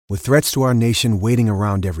With threats to our nation waiting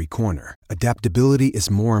around every corner, adaptability is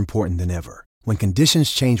more important than ever. When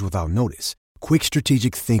conditions change without notice, quick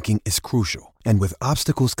strategic thinking is crucial. And with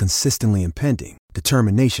obstacles consistently impending,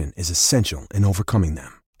 determination is essential in overcoming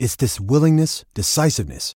them. It's this willingness,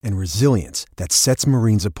 decisiveness, and resilience that sets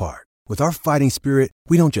Marines apart. With our fighting spirit,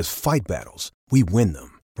 we don't just fight battles, we win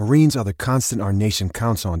them. Marines are the constant our nation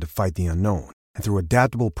counts on to fight the unknown. And through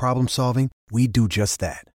adaptable problem solving, we do just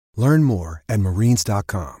that. Learn more at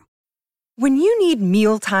marines.com. When you need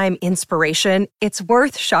mealtime inspiration, it's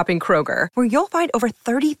worth shopping Kroger, where you'll find over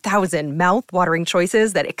 30,000 mouth-watering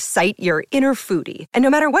choices that excite your inner foodie. And no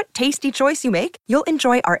matter what tasty choice you make, you'll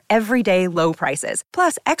enjoy our everyday low prices,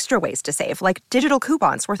 plus extra ways to save, like digital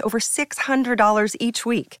coupons worth over $600 each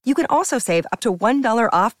week. You can also save up to $1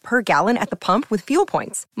 off per gallon at the pump with fuel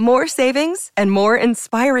points. More savings and more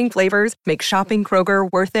inspiring flavors make shopping Kroger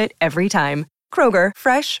worth it every time. Kroger,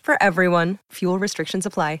 fresh for everyone. Fuel restrictions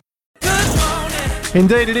apply.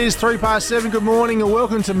 Indeed, it is 7:03. Good morning and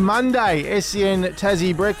welcome to Monday SEN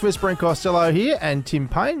Tassie Breakfast. Brent Costello here and Tim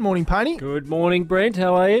Payne. Morning, Payney. Good morning, Brent.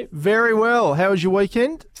 How are you? Very well. How was your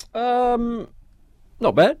weekend? Not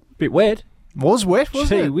bad. Bit wet. Was wet,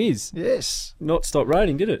 wasn't it? Gee whiz. Yes. Not stopped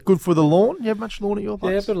raining, did it? Good for the lawn. You have much lawn at your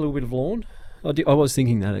place? Yeah, I've got a little bit of lawn. I was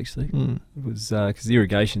thinking that, actually. It was because the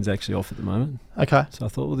irrigation's actually off at the moment. Okay. So I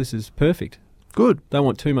thought, well, this is perfect. Good. Don't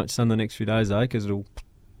want too much sun the next few days, though, because it'll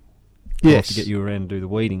have to get you around and do the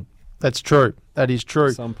weeding. That's true. That is true.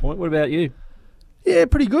 At some point. What about you? Yeah,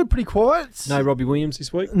 pretty good. Pretty quiet. No Robbie Williams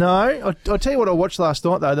this week? No. I'll tell you what I watched last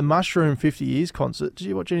night, though. The Mushroom 50 Years concert. Did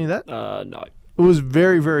you watch any of that? No. It was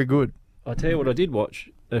very, very good. I'll tell you what I did watch.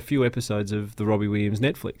 A few episodes of the Robbie Williams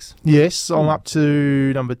Netflix. Yes, I'm up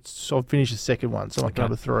to I've finished the second one, so I'm up to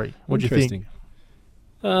number 3. What do you think?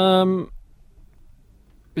 There's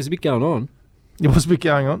a bit going on. There was a bit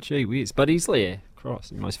going on. Gee whiz. But he's,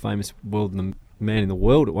 Christ, the most famous man in the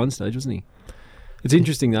world at one stage, wasn't he? It's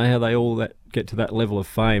interesting, though, how they all get to that level of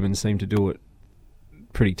fame and seem to do it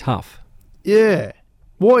pretty tough. Yeah.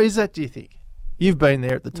 Why is that, do you think? You've been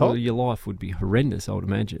there at the top. Well, your life would be horrendous, I would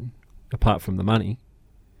imagine, apart from the money.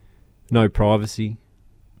 No privacy.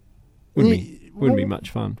 Wouldn't be much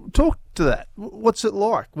fun. Talk to that. What's it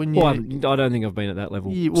like when you? Well, I don't think I've been at that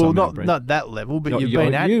level. Not that level, but you've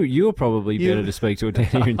been at. You're probably better to speak to it down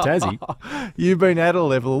here in Tassie. You've been at a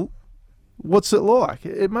level. What's it like?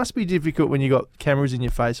 It must be difficult when you got cameras in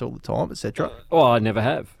your face all the time, etc. I never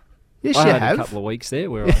have. Yes, I you had have. a couple of weeks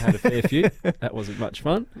there where I had a fair few. That wasn't much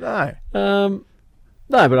fun. No. No,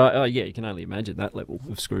 but you can only imagine that level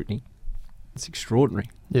of scrutiny. It's extraordinary.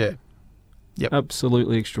 Yeah. Yep.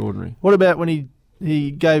 Absolutely extraordinary. What about when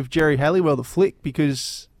he gave Jerry Halliwell the flick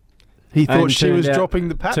because he thought she was dropping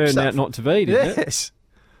the pap Turned stuff? out not to be, didn't it? Yes.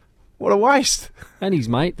 What a waste. And his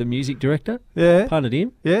mate, the music director, punted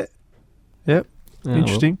him. Yeah. Yep. Oh,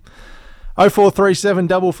 Interesting. 0437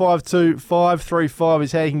 552 535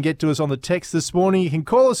 is how you can get to us on the text this morning. You can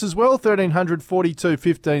call us as well, 1300 42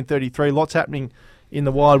 1533. Lots happening in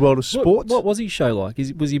the wide world of sports. What was his show like?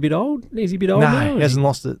 Was he a bit old? Is he a bit old now? No, he hasn't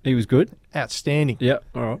lost it. He was good? Outstanding. Yeah,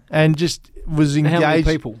 all right. And just was engaged. How many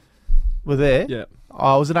people were there? Yeah.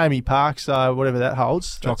 I was at Amy Park, so whatever that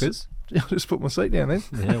holds. Chockers? I'll just put my seat down then.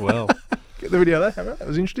 Yeah, well. Get the video of that, that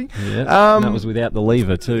was interesting. Yeah, that was without the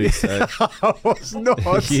lever too. So I was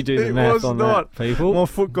not. You do the math on that, people. My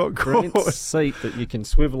foot got caught. Brent's seat that you can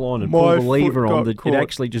swivel on and pull the lever on, it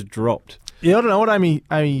actually just dropped. Yeah, I don't know what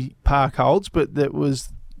Amy Park holds, but that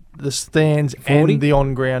was the stands 40? and the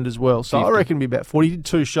on-ground as well. So 50. I reckon it'd be about 40. He did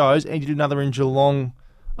 2 shows and he did another in Geelong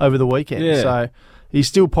over the weekend. Yeah. So he's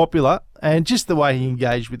still popular, and just the way he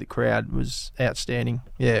engaged with the crowd was outstanding.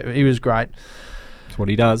 Yeah, he was great. That's what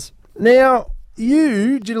he does. Now,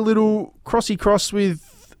 you did a little crossy-cross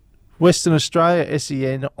with Western Australia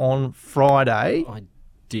SEN on Friday. I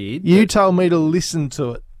did. You told me to listen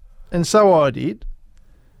to it, and so I did.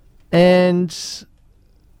 And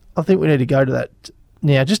I think we need to go to that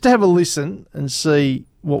now, just to have a listen and see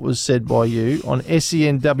what was said by you on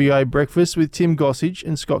SEN WA Breakfast with Tim Gossage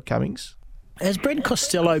and Scott Cummings. Has Brent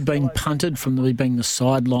Costello been punted from being the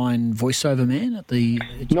sideline voiceover man at the...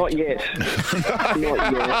 Not yet. Not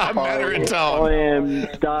yet. I am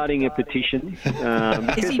starting a petition.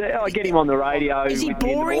 Because I get him on the radio. Is he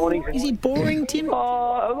boring? Is he boring, Tim?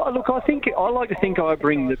 Look, I like to think I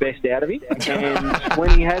bring the best out of him. And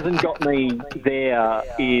when he hasn't got me there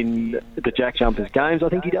in the Jack Jumpers games, I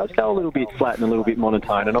think he does go a little bit flat and a little bit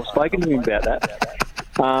monotone. And I've spoken to him about that.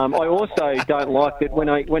 I also don't like that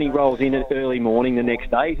when he rolls in at early morning the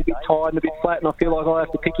next day, he's a bit tired and a bit flat, and I feel like I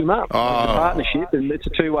have to pick him up. It's a partnership, and it's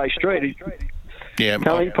a two-way street. Yeah,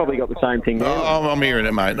 Kelly, you probably got the same thing there. I'm hearing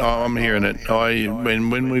it, mate. I'm hearing it.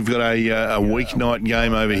 When we've got a weeknight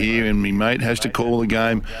game over here and my mate has to call the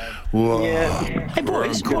game, whoa, Hey,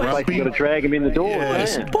 boys, You've got to drag him in the door.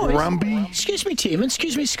 Yes. Yeah. boys. Grumpy. Excuse me, Tim.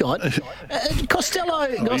 Excuse me, Scott.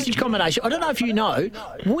 Costello-Gossage combination. I don't know if you know,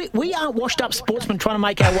 we aren't washed-up sportsmen trying to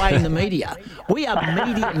make our way in the media. We are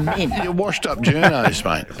media men. You're washed up journos,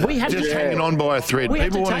 mate. We have Just to- hanging on by a thread. We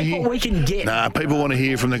have to People want to take hear. what we can get. Nah, people want to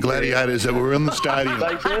hear from the gladiators that were in the stadium.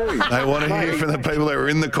 They do. They want to hear from the people that were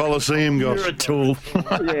in the Colosseum, Goss. You're a tool.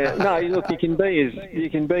 Yeah, no, look, you can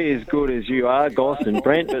be as good as you are, Goss and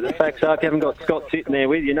Brent, but the facts are, if you haven't got Scott sitting there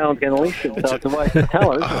with you, no one's going to listen, so it's a waste of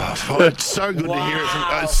talent. Oh, it's so good to hear it from.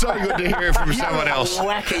 It's so good to hear it from someone else.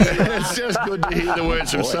 It's just good to hear the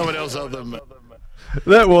words from someone else other than me.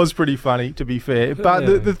 That was pretty funny, to be fair. But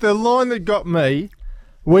the line that got me,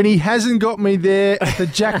 when he hasn't got me there at the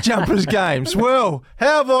Jack Jumpers games. Well,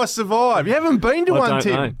 how have I survived? You haven't been to I one, don't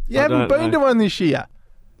Tim. know. You I haven't don't been know. to one this year.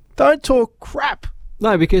 Don't talk crap.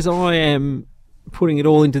 No, because I am putting it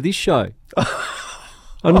all into this show.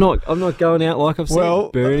 I'm not going out like I've said, Well,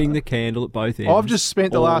 burning the candle at both ends. I've just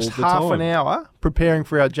spent the all last half time. an hour preparing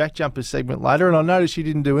for our Jack Jumpers segment later, and I noticed you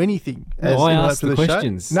didn't do anything. No, I asked for the show.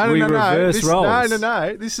 questions. No, We no. reverse roles.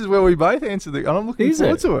 No. This is where we both answer and I'm looking Is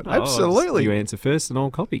forward it? to it. Oh, Absolutely. You answer first and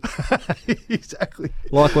I'll copy. Exactly.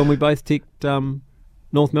 Like when we both ticked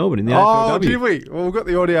North Melbourne in the Oh, AFLW. did we? Well, we've got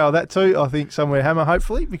the audio of that too, I think, somewhere, Hammer,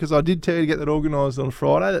 hopefully, because I did tell you to get that organised on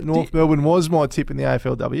Friday, that North Melbourne was my tip in the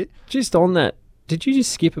AFLW. Just on that, did you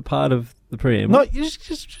just skip a part of the preamble? No, you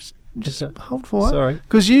just hold for it. Sorry.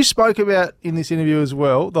 Because you spoke about, in this interview as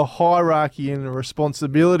well, the hierarchy and the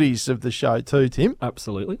responsibilities of the show too, Tim.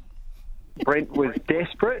 Absolutely. Brent was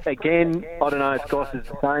desperate. Again, I don't know if Goss is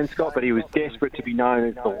the same, Scott, but he was desperate to be known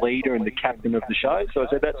as the leader and the captain of the show. So I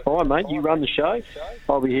said, that's fine, mate. You run the show.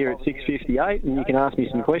 I'll be here at 6:58 and you can ask me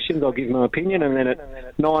some questions. I'll give my opinion. And then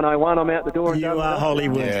at 9:01, I'm out the door. And You done. are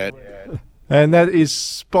Hollywood. Yeah. And that is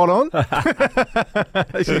spot on.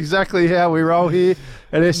 That's exactly how we roll here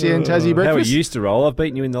at SEN Tassie How Breakfast. we used to roll. I've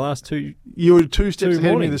beaten you in the last two You were two steps Two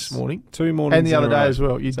ahead of me mornings. this morning. 2 mornings. And the in other a day row. as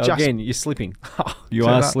well. You So just again, you're slipping. You turn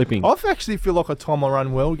are up. slipping. I actually feel like a time I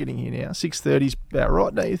run well getting here now. 6:30's about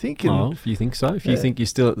right, don't you think? And Oh, if you think so. If you Yeah. think you're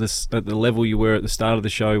still at the level you were at the start of the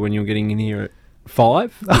show when you were getting in here at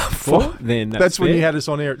 5, 4, then that's when fair. you had us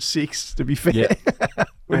on air at 6, to be fair. Yeah.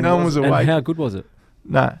 when And no one was and awake. how good was it?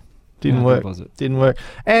 No, didn't How work. good was it? Didn't work.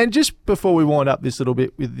 And just before we wind up this little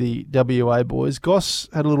bit with the WA boys, Goss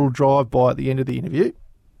had a little drive-by at the end of the interview.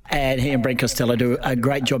 And he and Brent Costello do a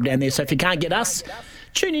great job down there. So if you can't get us,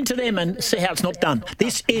 tune into them and see how it's not done.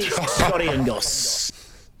 This is Scotty and Goss.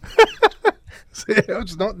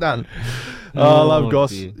 It's not done. I love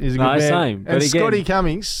Goss. dear. He's a good No, man. same. But And again- Scotty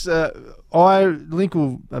Cummings, Link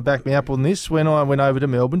will back me up on this. When I went over to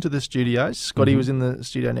Melbourne to the studios, Scotty was in the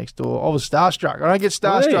studio next door. I was starstruck. I don't get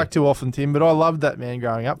starstruck yeah. too often, Tim, but I loved that man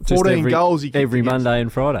growing up. Just 14 goals he kicked every against. Monday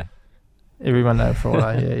and Friday. Every Monday and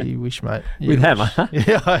Friday. Yeah, you wish, mate. You With wish. Hammer.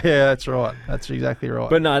 Yeah, that's right. That's exactly right.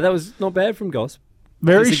 But no, that was not bad from Goss.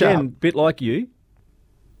 Very Just sharp. again, bit like you.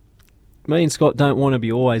 Me and Scott don't want to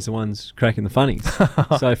be always the ones cracking the funnies.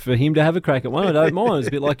 So for him to have a crack at one, I don't mind. It was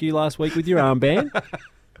a bit like you last week with your armband.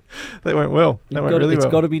 That went well. That went really It's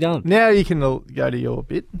well. got to be done. Now you can go to your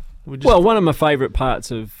bit. Well, one of my favourite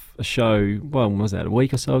parts of a show, well, when was that, a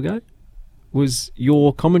week or so ago, was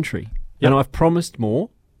your commentary. And I've promised more.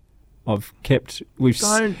 I've kept... We've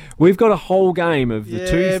got a whole game of the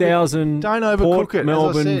Yeah, 2000 but don't overcook Port it, as I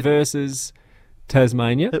Melbourne said. versus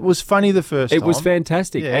Tasmania. It was funny the first time. It was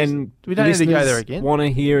fantastic, Yes. and We don't need to go listeners there again. Want to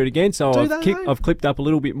hear it again? So Do they, though? I've clipped up a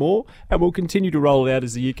little bit more, and we'll continue to roll it out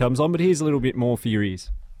as the year comes on. But here's a little bit more for your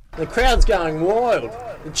ears. The crowd's going wild.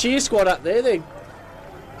 The cheer squad up there, they're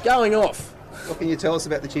going off. What can you tell us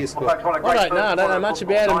about the cheer squad? I don't know much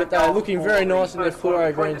about them, but they're looking very nice in their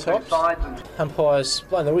fluoro green tops. Umpire's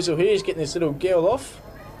blowing the whistle here, he's getting this little girl off.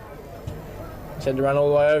 He's had to run all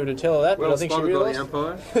the way over to tell her that, but I think she spotted by the realised.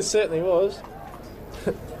 umpire. It certainly was.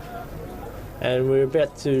 And we're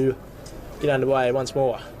about to get underway once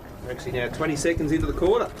more. We're actually now 20 seconds into the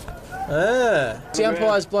quarter. The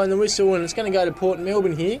umpire's blown the whistle and it's going to go to Port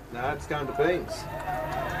Melbourne here. No, it's going to Beams.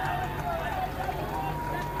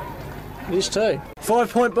 It is too.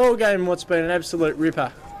 5-point ball game, what's been an absolute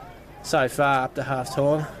ripper so far up to half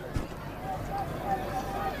time.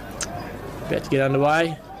 About to get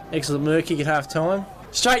underway. Excellent Merc kick at half time.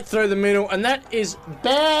 Straight through the middle, and that is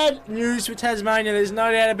bad news for Tasmania. There's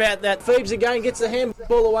no doubt about that. Phoebes again gets the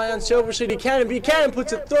handball away unselfishly to Buchanan. Buchanan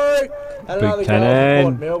puts it through. And another goal for Buchanan.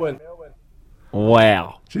 Port Melbourne.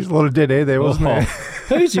 Wow. There's a lot of dead air there, wasn't there?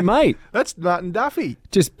 Who's your mate? That's Martin Duffy.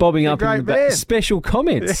 Just bobbing up great in the back. man. Special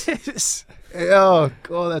comments. Yes. Oh,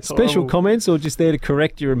 God, that's Special horrible. comments or just there to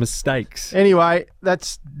correct your mistakes? Anyway, we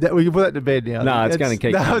can put that to bed now. No, it's going to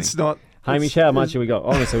keep No, coming. it's not. Hamish, how much have we got?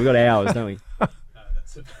 Honestly, we've got hours, don't we?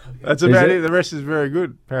 That's about it? it. The rest is very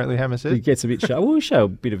good, apparently, Hammer He said. gets a bit show. We'll show a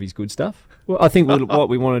bit of his good stuff. Well, I think what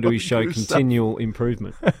we want to do is show Good stuff. continual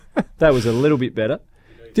improvement. That was a little bit better.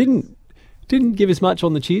 Didn't give us much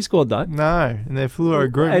on the cheer squad though. No, and their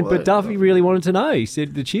fluoro green. But Duffy really wanted to know. He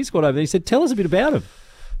said the cheer squad over there. He said, "Tell us a bit about them."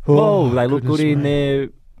 Oh, they look good in their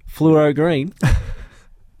fluoro green.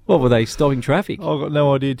 What were they stopping traffic? I've got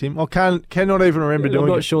no idea, Tim. I cannot even remember doing it.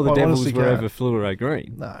 I'm not sure the I Devils honestly were can't. over fluoro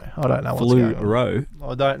green. No, I don't know what's going on. Fluoro.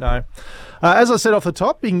 I don't know. As I said off the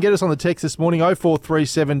top, you can get us on the text this morning,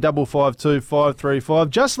 0437 552 535.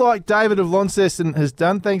 Just like David of Launceston has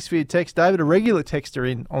done. Thanks for your text, David. A regular texter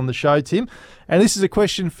in on the show, Tim. And this is a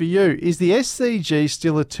question for you. Is the SCG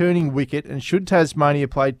still a turning wicket, and should Tasmania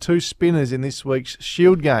play 2 spinners in this week's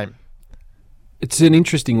Shield game? It's an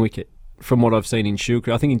interesting wicket from what I've seen in Shield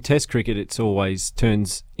cricket. I think in Test cricket it's always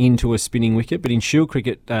turns into a spinning wicket, but in Shield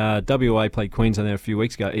cricket, WA played Queensland there a few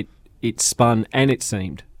weeks ago. It spun and it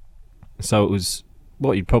seamed. So it was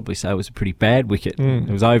what you'd probably say was a pretty bad wicket.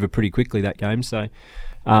 It was over pretty quickly, that game. So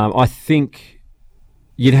I think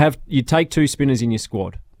you'd take 2 spinners in your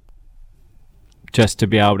squad just to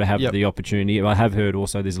be able to have the opportunity. I have heard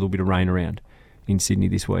also there's a little bit of rain around in Sydney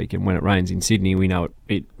this week, and when it rains in Sydney, we know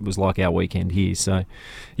it was like our weekend here. So,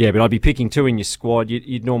 yeah, but I'd be picking 2 in your squad.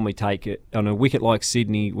 You'd normally take it on a wicket like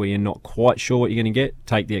Sydney where you're not quite sure what you're going to get.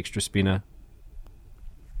 Take the extra spinner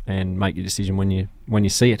and make your decision when you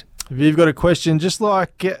see it. If you've got a question, just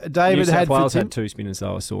like David New South had Wales for Tim. had 2 spinners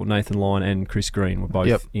though. I saw Nathan Lyon and Chris Green were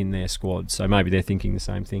both in their squad, so maybe they're thinking the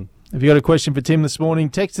same thing. If you've got a question for Tim this morning,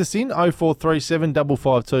 text us in 0437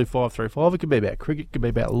 552 535. It could be about cricket, it could be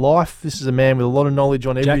about life. This is a man with a lot of knowledge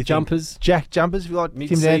on everything. Jack Jumpers. If you'd like Tim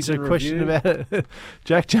to answer a question about it.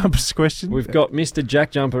 Jack Jumpers question. We've got Mr.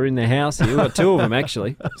 Jack Jumper in the house here. We've got 2 of them,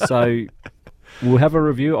 actually. So we'll have a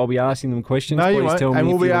review. I'll be asking them questions. No, you Please won't. tell me And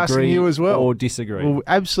we'll if be you asking agree you as well. or disagree. We'll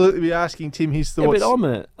absolutely be asking Tim his thoughts. Yeah, but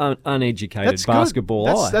I'm an uneducated That's basketball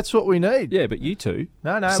good. eye. That's what we need. Yeah, but you two.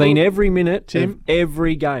 No, Seen every minute Tim, of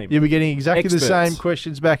every game. You'll be getting exactly Experts. the same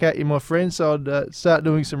questions back at you, my friend, so I'd start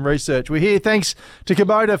doing some research. We're here thanks to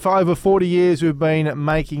Kubota. For over 40 years, we've been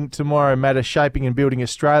making tomorrow matter, shaping and building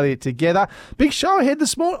Australia together. Big show ahead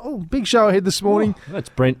this morning. That's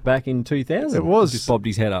Brent back in 2000. It was. Just bobbed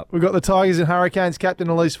his head up. We've got the Tigers and Hurricanes captain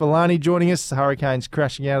Elise Villani joining us. The Hurricanes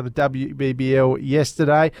crashing out of the WBBL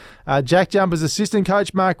yesterday. Jack Jumpers assistant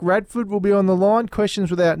coach Mark Radford will be on the line. Questions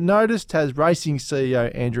without notice. Tas Racing CEO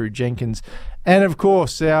Andrew Jenkins. And, of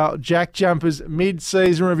course, our Jack Jumpers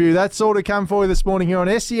mid-season review. That's all to come for you this morning here on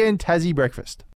SEN Tassie Breakfast.